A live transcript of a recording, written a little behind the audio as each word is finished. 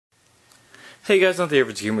Hey guys, I'm the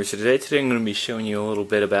Average Gamer. So today I'm going to be showing you a little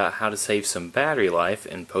bit about how to save some battery life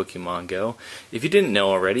in Pokemon Go. If you didn't know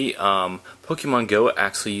already, Pokemon Go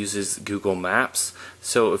actually uses Google Maps.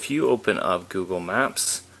 So if you open up Google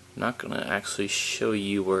Maps, I'm not going to actually show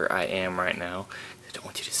you where I am right now. I don't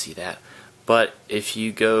want you to see that. But if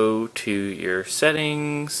you go to your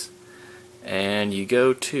settings and you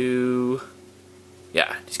go to,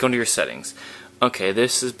 just go into your settings. Okay,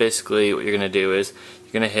 this is basically what you're going to do is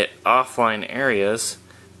you're going to hit offline areas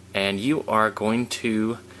and you are going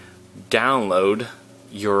to download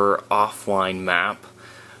your offline map.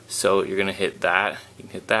 So you're going to hit that, you can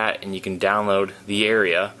hit that, and you can download the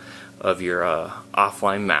area of your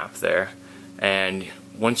offline map there. And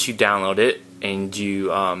once you download it and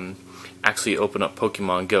you actually open up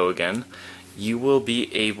Pokemon Go again, you will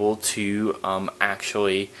be able to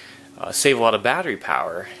actually save a lot of battery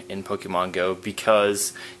power in Pokemon Go,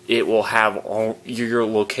 because it will have all your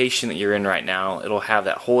location that you're in right now. It'll have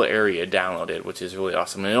that whole area downloaded, which is really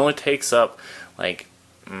awesome. And it only takes up like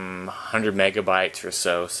 100 megabytes or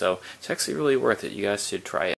so, so it's actually really worth it. You guys should try it.